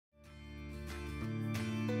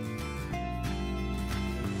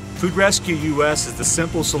Food Rescue US is the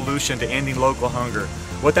simple solution to ending local hunger.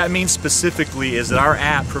 What that means specifically is that our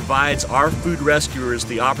app provides our food rescuers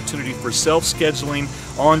the opportunity for self-scheduling,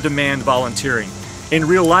 on-demand volunteering. In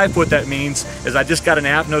real life, what that means is I just got an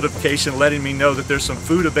app notification letting me know that there's some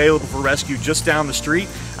food available for rescue just down the street.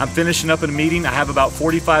 I'm finishing up a meeting. I have about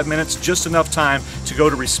 45 minutes, just enough time to go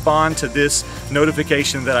to respond to this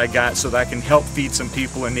notification that I got so that I can help feed some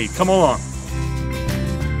people in need. Come along.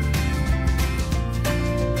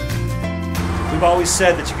 We've always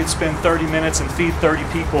said that you could spend 30 minutes and feed 30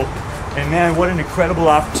 people. And man, what an incredible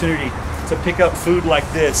opportunity to pick up food like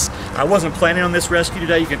this. I wasn't planning on this rescue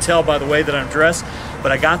today, you can tell by the way that I'm dressed,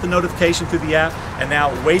 but I got the notification through the app, and now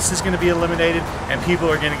waste is going to be eliminated and people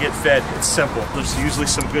are going to get fed. It's simple. There's usually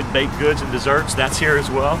some good baked goods and desserts. That's here as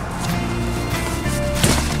well.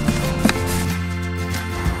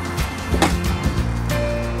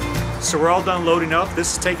 So we're all done loading up.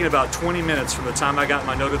 This is taking about 20 minutes from the time I got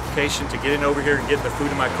my notification to getting over here and getting the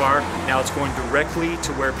food in my car. Now it's going directly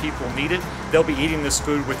to where people need it. They'll be eating this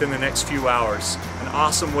food within the next few hours. An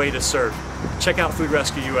awesome way to serve. Check out Food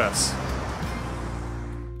Rescue US.